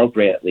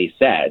inappropriately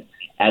said,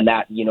 and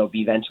that,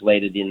 be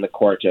ventilated in the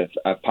court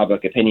of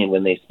public opinion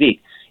when they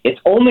speak. It's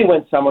only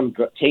when someone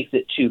takes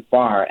it too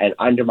far and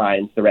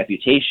undermines the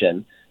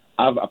reputation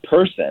of a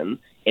person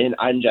in an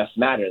unjust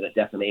manner that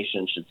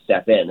defamation should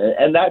step in.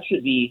 And that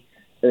should be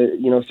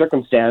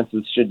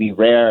circumstances should be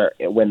rare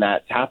when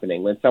that's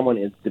happening. When someone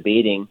is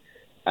debating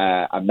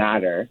a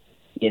matter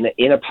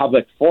in a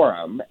public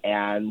forum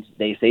and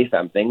they say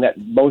something that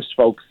most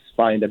folks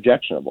find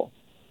objectionable.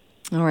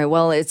 All right.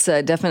 Well, it's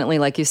definitely,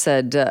 like you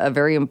said, a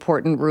very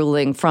important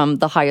ruling from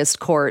the highest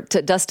court.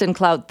 Dustin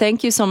Cloud,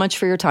 thank you so much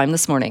for your time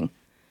this morning.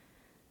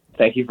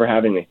 Thank you for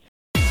having me.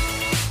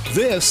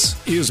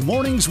 This is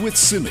Mornings with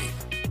Simi.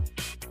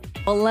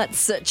 Well,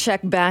 let's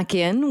check back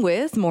in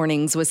with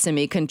Mornings with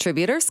Simi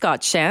contributor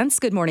Scott Shantz.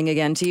 Good morning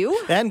again to you.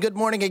 And good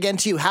morning again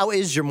to you. How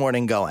is your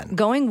morning going?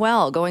 Going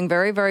well, going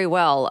very, very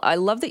well. I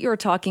love that you're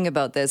talking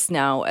about this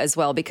now as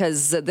well,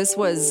 because this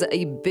was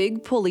a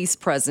big police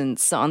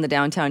presence on the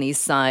downtown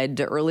east side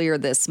earlier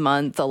this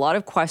month. A lot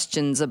of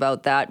questions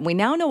about that. We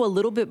now know a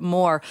little bit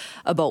more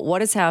about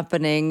what is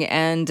happening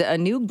and a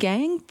new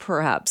gang,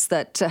 perhaps,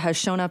 that has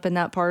shown up in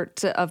that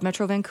part of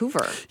Metro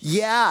Vancouver.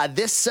 Yeah,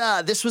 this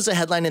was a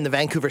headline in the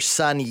Vancouver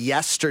Sun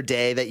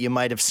yesterday that you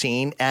might have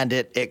seen, and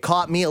it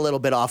caught me a little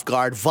bit off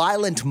guard.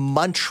 Violent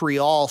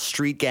Montreal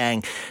street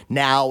gang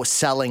now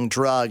selling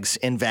drugs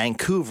in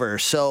Vancouver.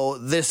 So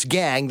this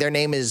gang, their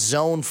name is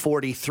Zone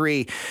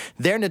 43.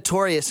 They're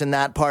notorious in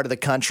that part of the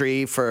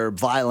country for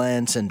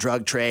violence and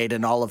drug trade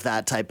and all of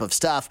that type of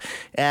stuff.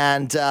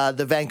 And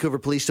the Vancouver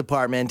Police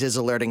Department is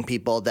alerting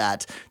people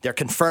that they're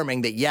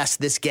confirming that, yes,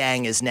 this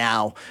gang is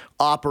now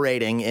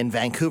operating in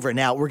Vancouver.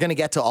 Now, we're going to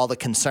get to all the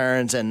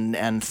concerns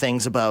and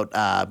things about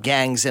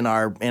gangs in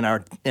our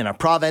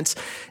province,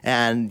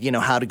 and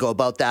how to go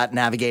about that,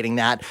 navigating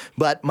that.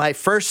 But my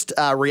first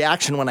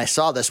reaction when I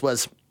saw this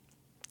was,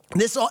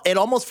 it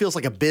almost feels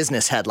like a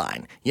business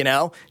headline,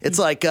 It's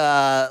like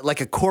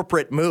a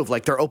corporate move,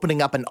 like they're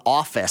opening up an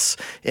office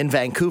in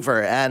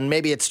Vancouver, and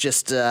maybe it's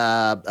just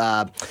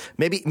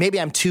maybe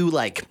I'm too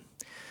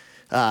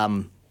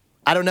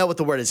I don't know what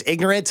the word is,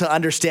 ignorant to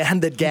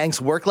understand that gangs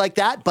work like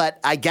that,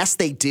 but I guess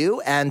they do.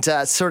 And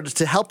sort of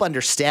to help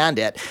understand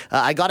it,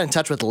 I got in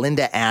touch with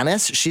Linda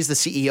Annis. She's the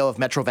CEO of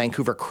Metro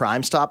Vancouver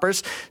Crime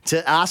Stoppers,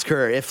 to ask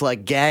her if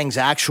gangs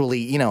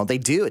actually, they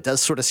do. It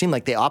does sort of seem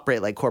like they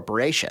operate like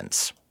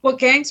corporations. Well,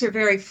 gangs are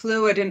very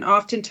fluid, and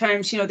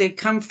oftentimes, they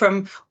come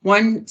from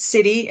one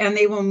city and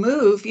they will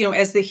move,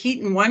 as the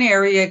heat in one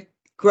area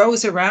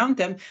grows around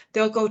them,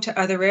 they'll go to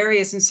other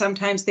areas, and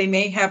sometimes they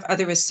may have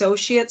other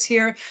associates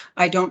here.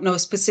 I don't know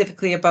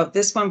specifically about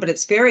this one, but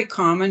it's very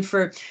common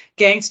for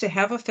gangs to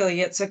have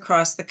affiliates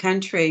across the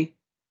country.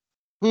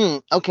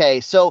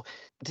 Okay, so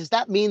does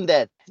that mean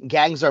that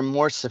gangs are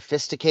more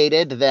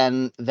sophisticated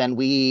than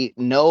we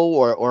know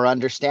or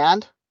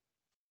understand?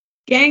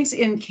 Gangs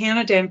in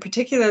Canada, and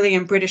particularly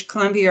in British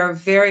Columbia, are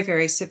very,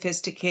 very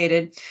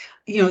sophisticated.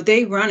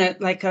 They run it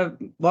like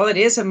it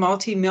is a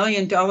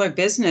multi-million-dollar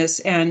business,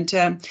 and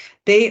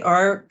they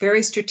are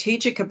very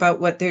strategic about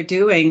what they're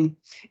doing.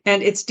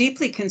 And it's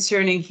deeply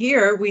concerning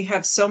here. We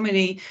have so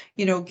many,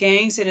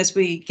 gangs, and as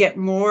we get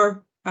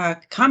more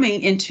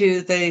coming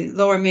into the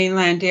Lower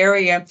Mainland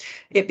area,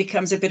 it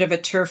becomes a bit of a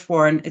turf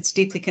war, and it's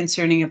deeply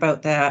concerning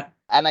about that.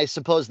 And I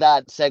suppose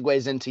that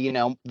segues into,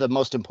 the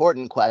most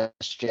important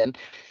question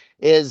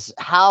is,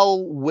 how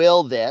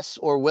will this,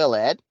 or will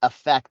it,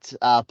 affect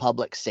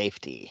public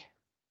safety?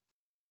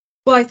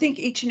 Well, I think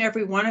each and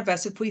every one of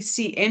us, if we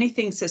see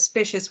anything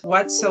suspicious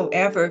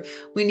whatsoever,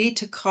 we need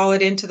to call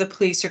it into the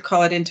police or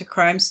call it into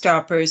Crime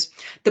Stoppers.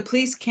 The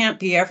police can't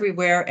be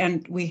everywhere,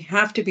 and we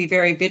have to be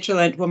very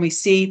vigilant when we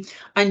see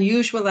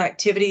unusual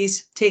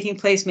activities taking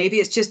place. Maybe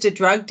it's just a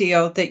drug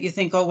deal that you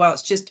think, oh, well,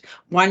 it's just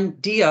one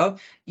deal.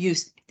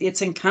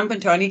 It's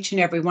incumbent on each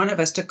and every one of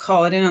us to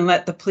call it in and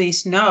let the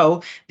police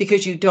know,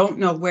 because you don't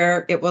know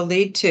where it will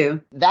lead to.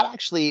 That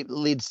actually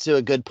leads to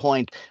a good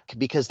point,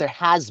 because there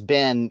has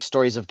been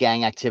stories of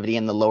gang activity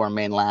in the Lower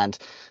Mainland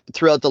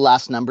throughout the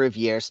last number of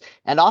years.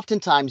 And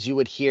oftentimes you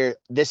would hear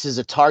this is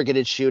a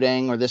targeted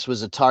shooting or this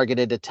was a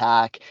targeted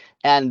attack.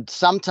 And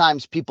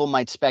sometimes people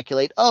might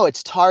speculate, oh,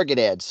 it's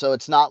targeted, so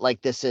it's not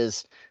like this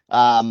is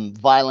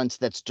violence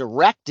that's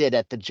directed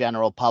at the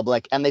general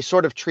public, and they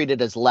sort of treat it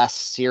as less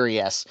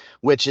serious,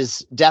 which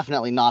is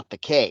definitely not the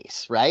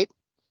case, right?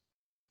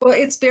 Well,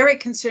 it's very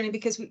concerning,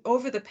 because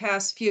over the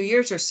past few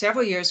years, or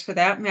several years for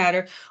that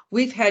matter,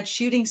 we've had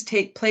shootings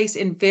take place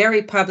in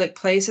very public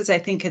places. I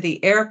think of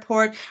the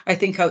airport, I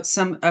think out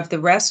some of the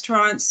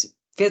restaurants,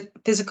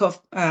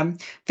 physical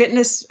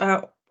fitness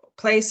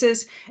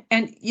places,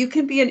 and you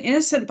can be an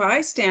innocent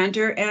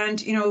bystander,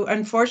 and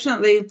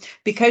unfortunately,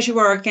 because you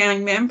are a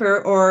gang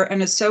member or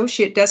an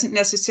associate doesn't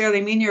necessarily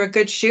mean you're a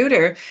good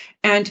shooter,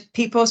 and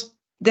people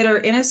that are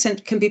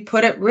innocent can be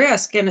put at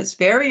risk. And it's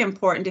very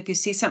important, if you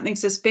see something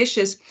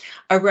suspicious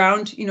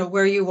around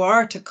where you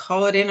are, to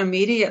call it in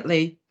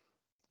immediately.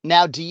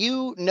 Now, do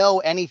you know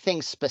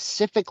anything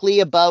specifically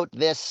about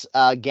this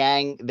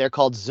gang? They're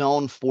called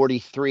Zone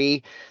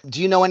 43.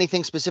 Do you know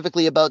anything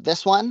specifically about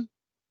this one?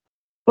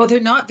 Well,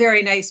 they're not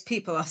very nice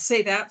people, I'll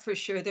say that for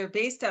sure. They're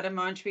based out of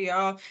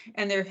Montreal,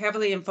 and they're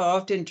heavily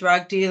involved in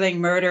drug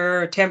dealing,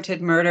 murder,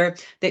 attempted murder.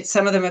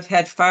 Some of them have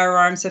had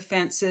firearms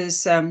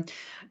offenses.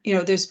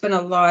 There's been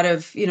a lot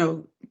of,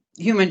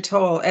 human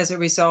toll as a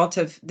result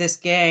of this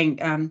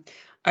gang.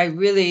 I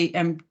really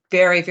am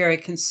very, very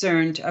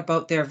concerned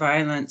about their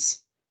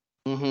violence.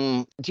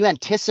 Do you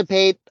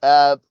anticipate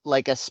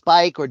like a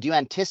spike, or do you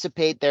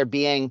anticipate there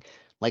being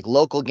like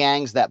local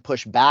gangs that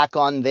push back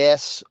on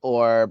this,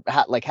 or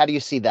how do you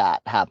see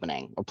that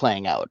happening or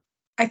playing out?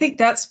 I think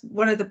that's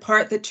one of the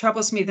part that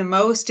troubles me the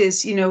most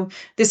is,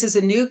 this is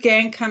a new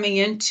gang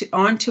coming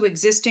onto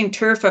existing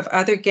turf of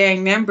other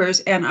gang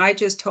members, and I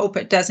just hope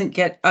it doesn't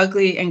get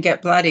ugly and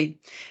get bloody.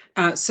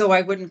 So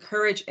I would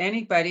encourage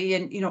anybody,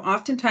 and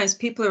oftentimes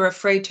people are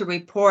afraid to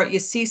report. You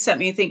see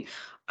something, you think,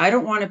 I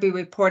don't want to be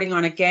reporting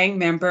on a gang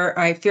member.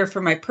 I fear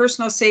for my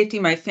personal safety,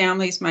 my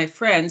family's, my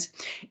friends.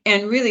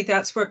 And really,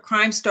 that's where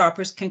Crime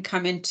Stoppers can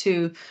come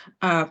into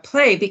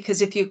play,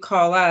 because if you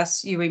call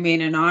us, you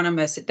remain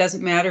anonymous. It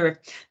doesn't matter if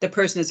the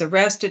person is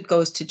arrested,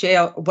 goes to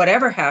jail,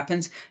 whatever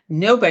happens,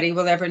 nobody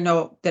will ever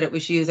know that it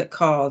was you that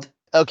called.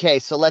 Okay,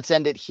 so let's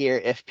end it here.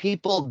 If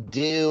people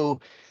do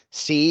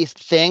see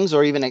things,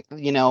 or even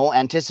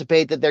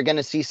anticipate that they're going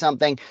to see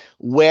something,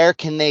 where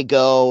can they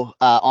go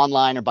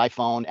online or by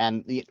phone,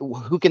 and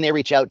who can they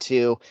reach out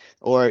to,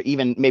 or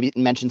even maybe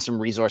mention some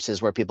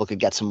resources where people could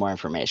get some more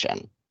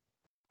information?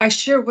 I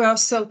sure will.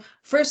 So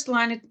first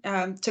line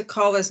to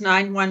call is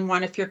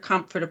 911 if you're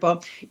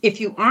comfortable.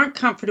 If you aren't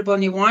comfortable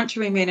and you want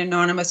to remain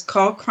anonymous,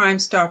 call Crime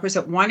Stoppers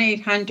at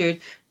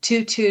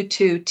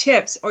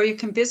 1-800-222-TIPS, or you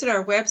can visit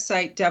our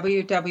website,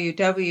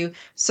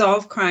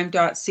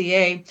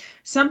 www.solvecrime.ca.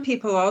 Some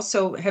people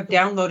also have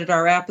downloaded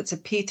our app. It's a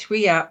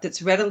P3 app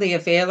that's readily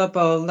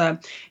available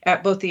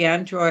at both the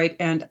Android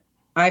and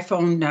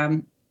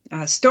iPhone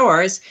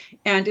stores,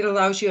 and it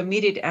allows you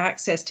immediate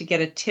access to get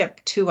a tip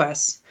to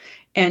us.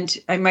 And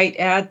I might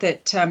add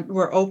that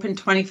we're open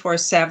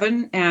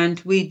 24/7,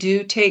 and we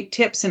do take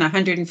tips in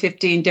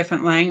 115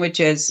 different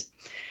languages.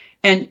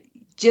 And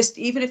just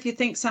even if you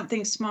think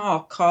something small,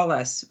 call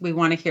us. We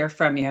want to hear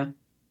from you.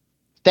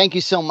 Thank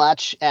you so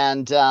much,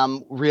 and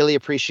really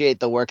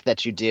appreciate the work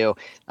that you do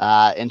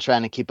in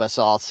trying to keep us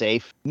all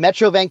safe.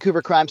 Metro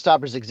Vancouver Crime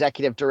Stoppers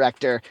Executive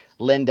Director,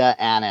 Linda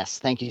Annis,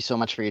 thank you so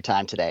much for your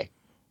time today.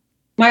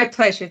 My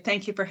pleasure.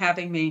 Thank you for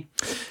having me.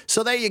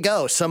 So there you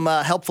go. Some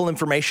helpful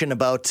information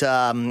about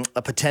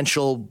a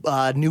potential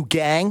new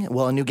gang.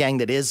 Well, a new gang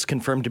that is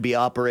confirmed to be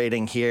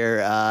operating here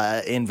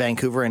in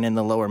Vancouver and in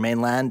the Lower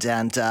Mainland.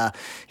 And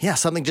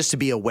something just to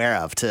be aware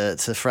of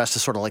for us to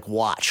sort of like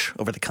watch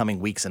over the coming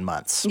weeks and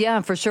months.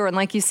 Yeah, for sure. And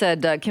like you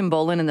said, Kim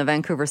Boland in the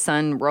Vancouver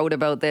Sun wrote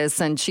about this,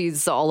 and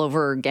she's all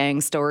over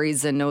gang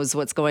stories and knows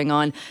what's going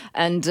on.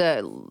 And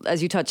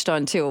as you touched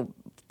on too,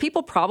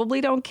 people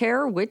probably don't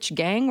care which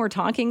gang we're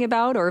talking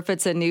about or if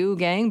it's a new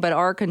gang, but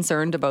are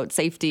concerned about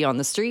safety on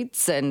the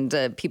streets and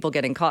people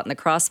getting caught in the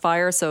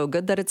crossfire. So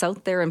good that it's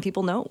out there and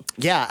people know.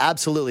 Yeah,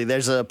 absolutely.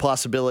 There's a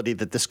possibility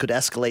that this could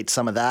escalate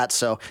some of that.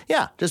 So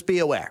yeah, just be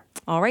aware.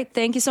 All right.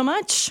 Thank you so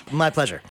much. My pleasure.